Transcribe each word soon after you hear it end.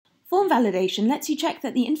validation lets you check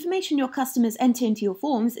that the information your customers enter into your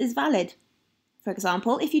forms is valid. For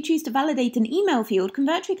example, if you choose to validate an email field,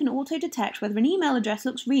 Convertri can auto-detect whether an email address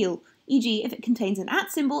looks real, e.g. if it contains an @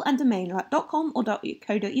 symbol and domain like .com or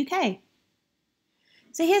 .co.uk.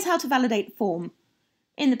 So here's how to validate a form.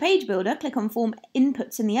 In the page builder, click on Form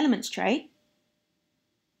Inputs in the Elements tray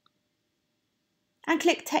and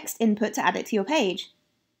click Text Input to add it to your page.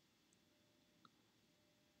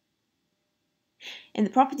 In the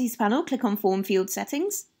Properties panel, click on Form Field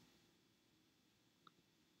Settings.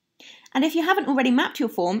 And if you haven't already mapped your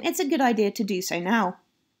form, it's a good idea to do so now.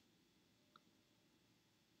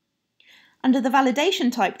 Under the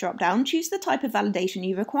Validation Type drop-down, choose the type of validation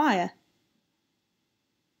you require.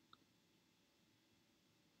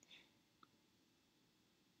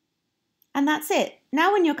 And that's it.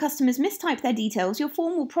 Now when your customers mistype their details, your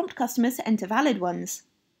form will prompt customers to enter valid ones.